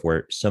mentioned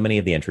before, so many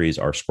of the entries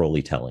are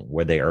scrolly telling,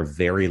 where they are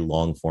very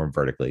long form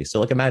vertically. So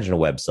like, imagine a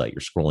website,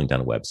 you're scrolling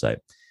down a website.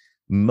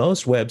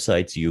 Most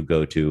websites you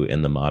go to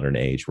in the modern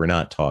age, we're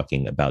not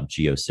talking about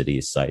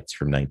GeoCities sites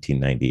from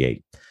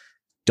 1998.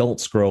 Don't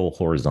scroll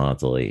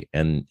horizontally.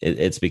 And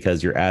it's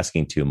because you're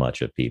asking too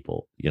much of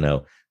people.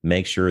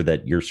 Make sure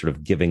that you're sort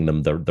of giving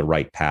them the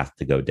right path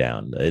to go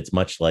down. It's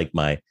much like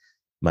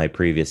my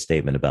previous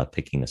statement about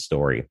picking a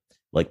story.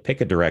 Like, pick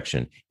a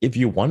direction. If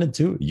you wanted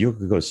to, you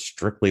could go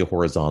strictly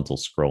horizontal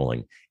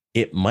scrolling.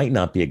 It might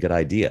not be a good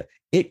idea.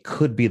 It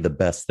could be the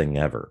best thing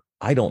ever.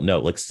 I don't know.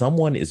 Like,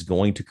 someone is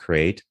going to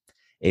create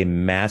a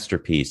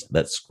masterpiece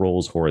that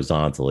scrolls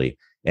horizontally,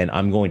 and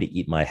I'm going to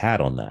eat my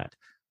hat on that.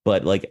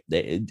 But like,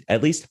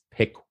 at least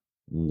pick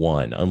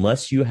one.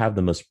 Unless you have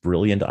the most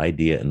brilliant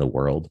idea in the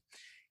world,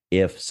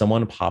 if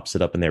someone pops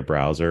it up in their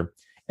browser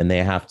and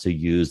they have to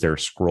use their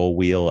scroll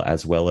wheel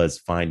as well as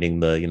finding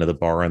the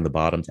bar on the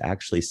bottom to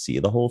actually see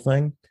the whole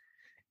thing,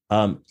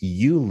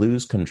 you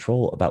lose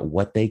control about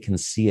what they can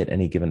see at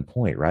any given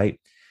point,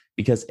 right?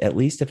 Because at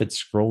least if it's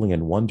scrolling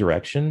in one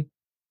direction,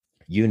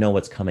 you know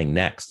what's coming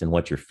next and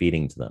what you're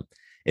feeding to them.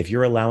 If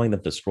you're allowing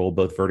them to scroll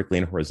both vertically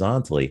and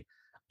horizontally,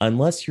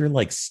 unless you're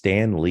like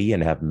Stan Lee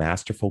and have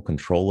masterful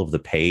control of the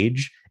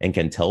page and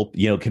can tell,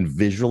 can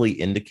visually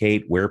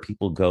indicate where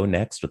people go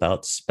next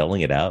without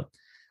spelling it out,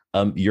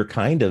 you're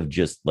kind of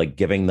just like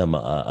giving them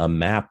a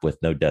map with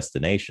no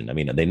destination. I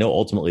mean, they know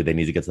ultimately they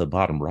need to get to the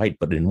bottom right,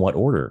 but in what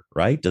order,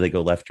 right? Do they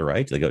go left to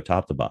right? Do they go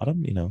top to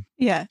bottom?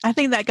 Yeah, I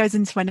think that goes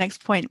into my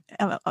next point.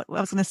 I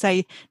was going to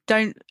say,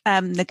 don't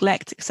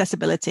neglect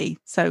accessibility.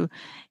 So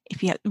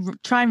if you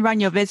try and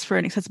run your viz through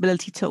an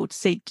accessibility tool to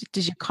see,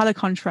 does your color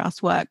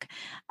contrast work?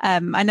 I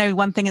know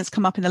one thing that's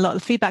come up in a lot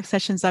of the feedback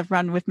sessions I've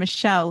run with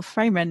Michelle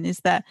Freeman is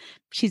that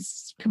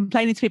she's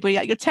complaining to people,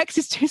 yeah, your text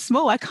is too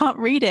small, I can't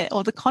read it,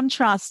 or the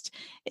contrast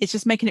is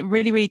just making it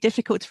really, really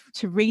difficult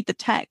to read the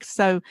text.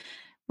 So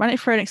run it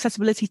through an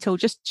accessibility tool.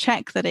 Just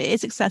check that it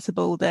is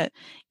accessible, that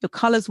your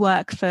colors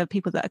work for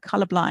people that are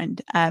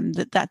colorblind,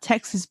 that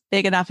text is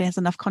big enough, it has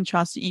enough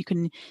contrast that you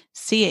can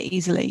see it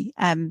easily.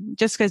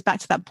 Just goes back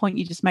to that point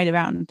you just made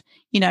around,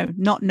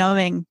 not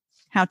knowing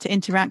how to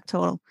interact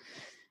or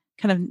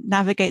kind of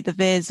navigate the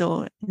viz,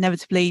 or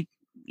inevitably,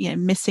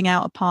 missing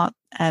out a part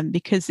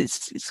because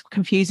it's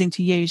confusing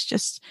to use.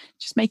 Just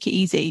make it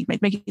easy,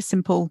 make it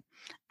simple,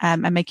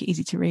 and make it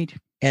easy to read.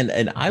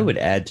 And I would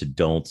add to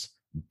don't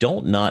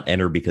not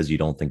enter because you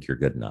don't think you're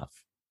good enough.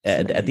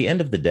 At the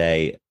end of the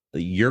day,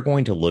 you're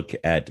going to look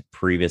at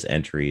previous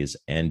entries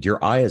and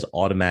your eye is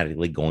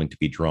automatically going to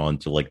be drawn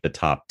to like the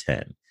top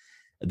 10.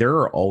 There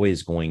are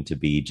always going to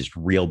be just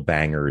real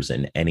bangers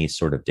in any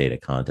sort of data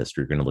contest.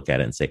 You're going to look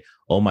at it and say,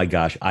 oh my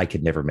gosh, I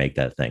could never make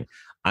that thing.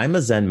 I'm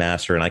a Zen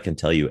master, and I can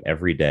tell you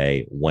every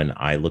day when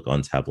I look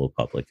on Tableau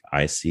Public,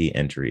 I see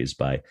entries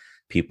by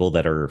people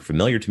that are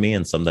familiar to me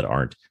and some that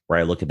aren't, where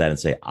I look at that and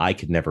say, I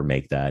could never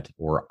make that,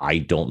 or I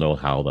don't know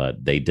how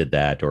they did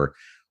that, or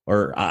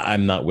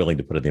I'm not willing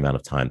to put in the amount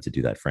of time to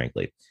do that,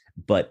 frankly.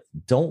 But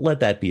don't let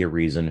that be a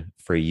reason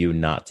for you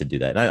not to do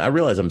that. And I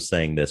realize I'm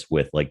saying this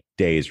with like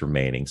days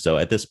remaining. So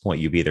at this point,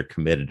 you've either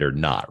committed or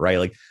not, right?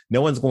 Like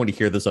no one's going to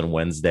hear this on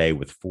Wednesday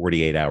with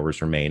 48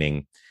 hours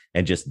remaining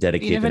and just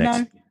dedicate the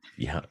next.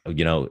 Yeah,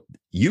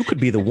 you could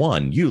be the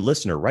one, you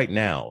listener right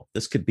now,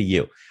 this could be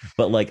you.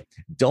 But like,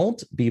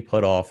 don't be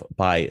put off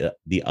by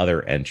the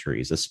other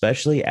entries,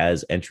 especially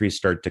as entries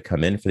start to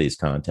come in for these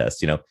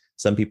contests.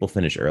 Some people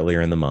finish earlier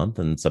in the month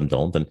and some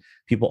don't. And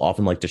people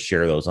often like to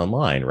share those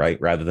online, right?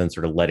 Rather than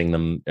sort of letting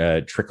them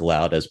trickle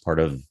out as part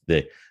of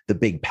the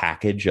big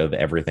package of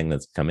everything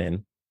that's come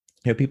in.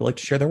 People like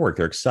to share their work.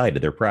 They're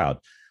excited. They're proud.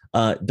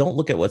 Don't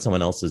look at what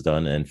someone else has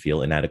done and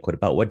feel inadequate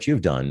about what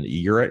you've done.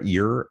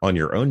 You're on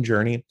your own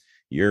journey.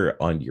 You're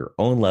on your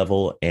own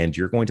level, and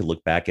you're going to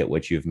look back at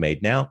what you've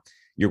made now.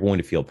 You're going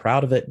to feel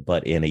proud of it,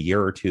 but in a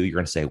year or two, you're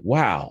going to say,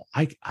 wow,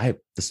 the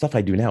stuff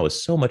I do now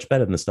is so much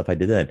better than the stuff I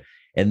did then.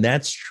 And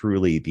that's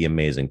truly the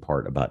amazing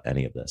part about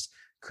any of this.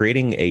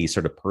 Creating a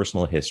sort of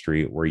personal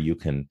history where you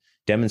can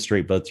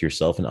demonstrate both to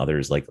yourself and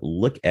others, like,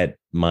 look at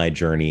my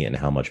journey and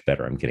how much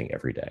better I'm getting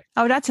every day.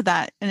 I would add to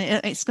that,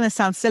 and it's going to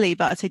sound silly,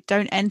 but I'd say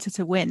don't enter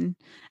to win.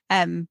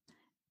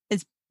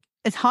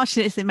 As harsh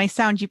as it may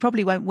sound, you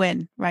probably won't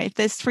win, right? If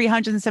there's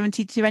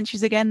 372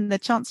 entries again, the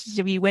chances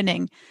of you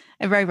winning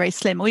are very, very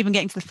slim, or even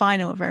getting to the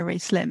final are very, very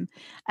slim.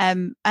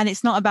 And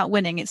it's not about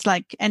winning. It's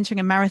like entering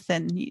a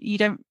marathon. You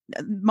don't,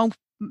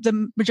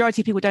 the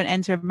majority of people don't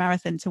enter a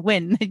marathon to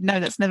win. They know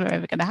that's never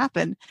ever going to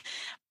happen.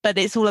 But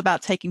it's all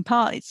about taking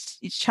part. It's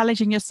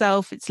challenging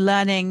yourself. It's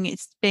learning.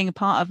 It's being a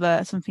part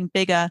of something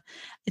bigger.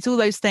 It's all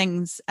those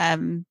things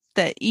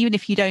that even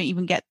if you don't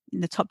even get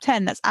in the top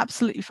 10, that's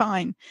absolutely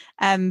fine.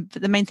 But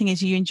the main thing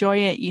is you enjoy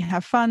it, you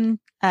have fun,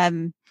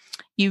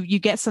 you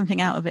get something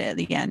out of it at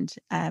the end,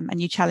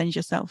 and you challenge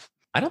yourself.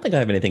 I don't think I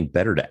have anything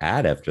better to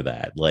add after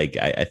that. Like,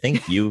 I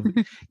think you've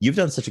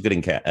done such a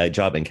good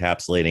job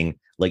encapsulating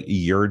like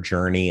your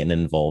journey and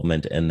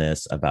involvement in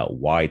this, about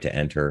why to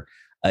enter.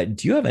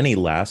 Do you have any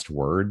last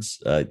words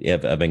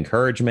of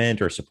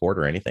encouragement or support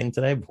or anything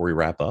today before we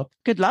wrap up?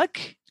 Good luck.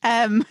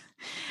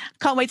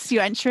 Can't wait to see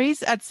your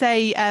entries. I'd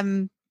say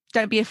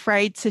don't be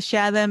afraid to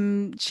share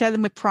them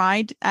with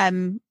pride.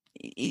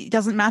 It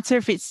doesn't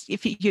matter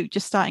if you're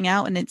just starting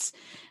out and it's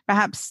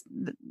perhaps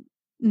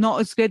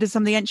not as good as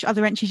some of the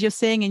other entries you're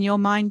seeing in your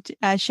mind.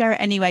 Share it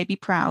anyway. Be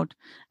proud.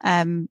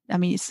 I mean,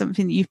 it's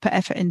something that you've put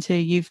effort into.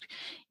 You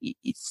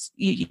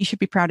should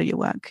be proud of your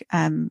work.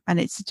 And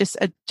it's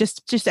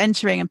just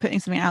entering and putting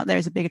something out there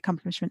is a big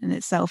accomplishment in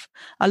itself.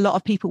 A lot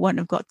of people won't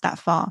have got that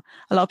far.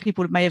 A lot of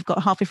people may have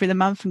got halfway through the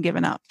month and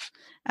given up.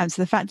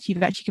 So the fact that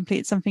you've actually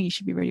completed something, you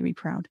should be really, really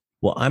proud.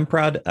 Well, I'm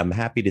proud. I'm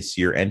happy to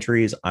see your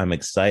entries. I'm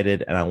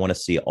excited, and I want to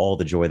see all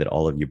the joy that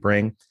all of you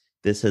bring.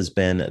 This has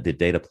been the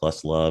Data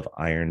Plus Love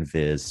Iron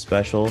Viz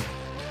special.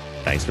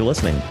 Thanks for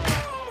listening.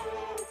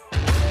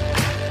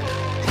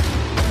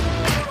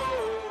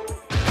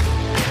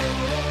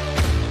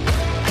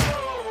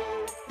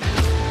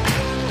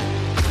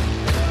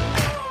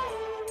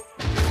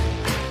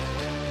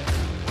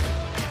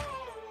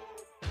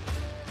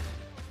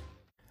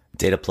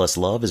 Data Plus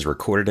Love is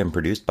recorded and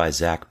produced by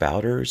Zach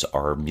Bowders.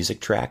 Our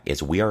music track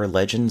is We Are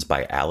Legends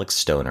by Alex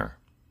Stoner.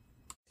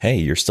 Hey,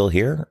 you're still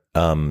here?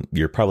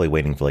 You're probably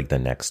waiting for like the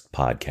next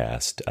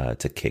podcast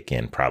to kick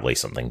in, probably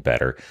something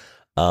better.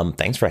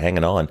 Thanks for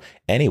hanging on.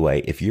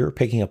 Anyway, if you're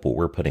picking up what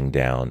we're putting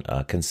down,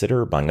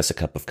 consider buying us a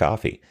cup of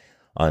coffee.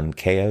 on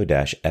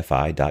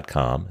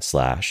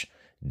ko-fi.com/DATAPLUSLOVE.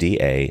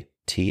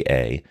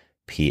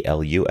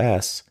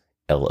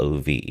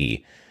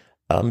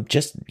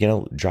 Just,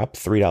 drop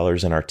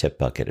 $3 in our tip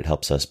bucket. It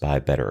helps us buy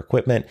better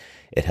equipment.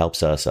 It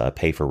helps us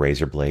pay for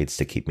razor blades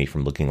to keep me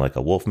from looking like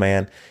a wolf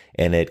man.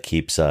 And it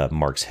keeps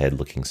Mark's head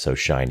looking so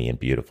shiny and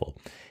beautiful.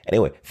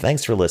 Anyway,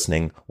 thanks for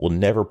listening. We'll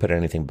never put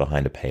anything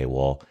behind a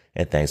paywall.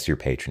 And thanks for your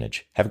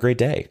patronage. Have a great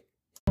day.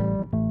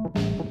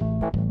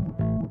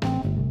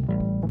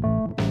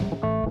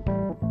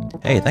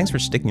 Hey, thanks for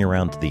sticking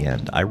around to the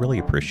end. I really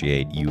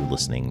appreciate you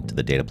listening to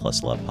the Data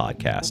Plus Love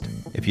podcast.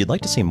 If you'd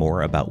like to see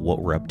more about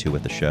what we're up to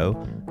with the show,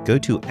 go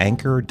to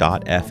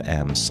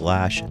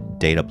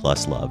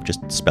anchor.fm/datapluslove.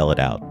 Just spell it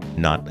out,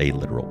 not a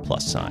literal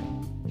plus sign.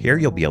 Here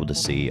you'll be able to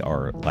see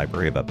our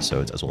library of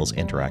episodes as well as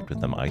interact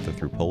with them either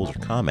through polls or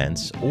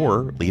comments,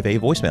 or leave a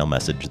voicemail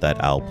message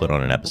that I'll put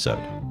on an episode.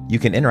 You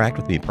can interact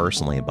with me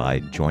personally by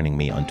joining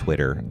me on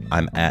Twitter.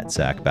 I'm at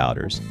Zach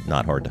Bowders,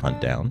 not hard to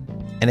hunt down.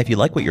 And if you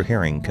like what you're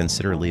hearing,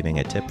 consider leaving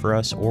a tip for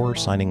us or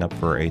signing up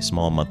for a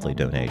small monthly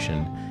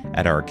donation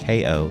at our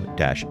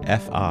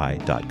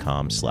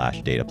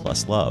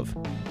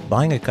ko-fi.com/datapluslove.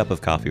 Buying a cup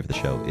of coffee for the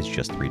show is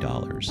just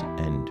 $3,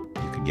 and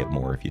you can get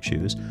more if you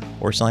choose,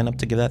 or sign up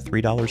to give that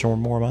 $3 or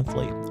more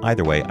monthly.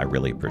 Either way, I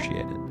really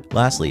appreciate it.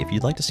 Lastly, if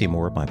you'd like to see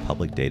more of my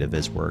public data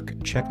viz work,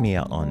 check me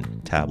out on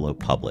Tableau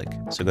Public.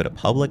 So go to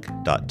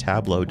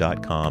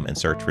public.tableau.com and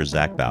search for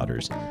Zach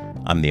Bowders.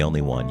 I'm the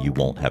only one. You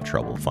won't have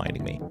trouble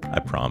finding me. I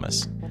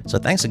promise. So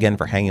thanks again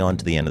for hanging on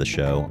to the end of the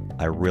show.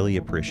 I really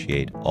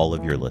appreciate all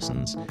of your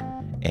listens.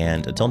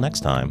 And until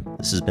next time,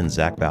 this has been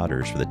Zach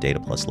Bowders for the Data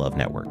Plus Love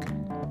Network.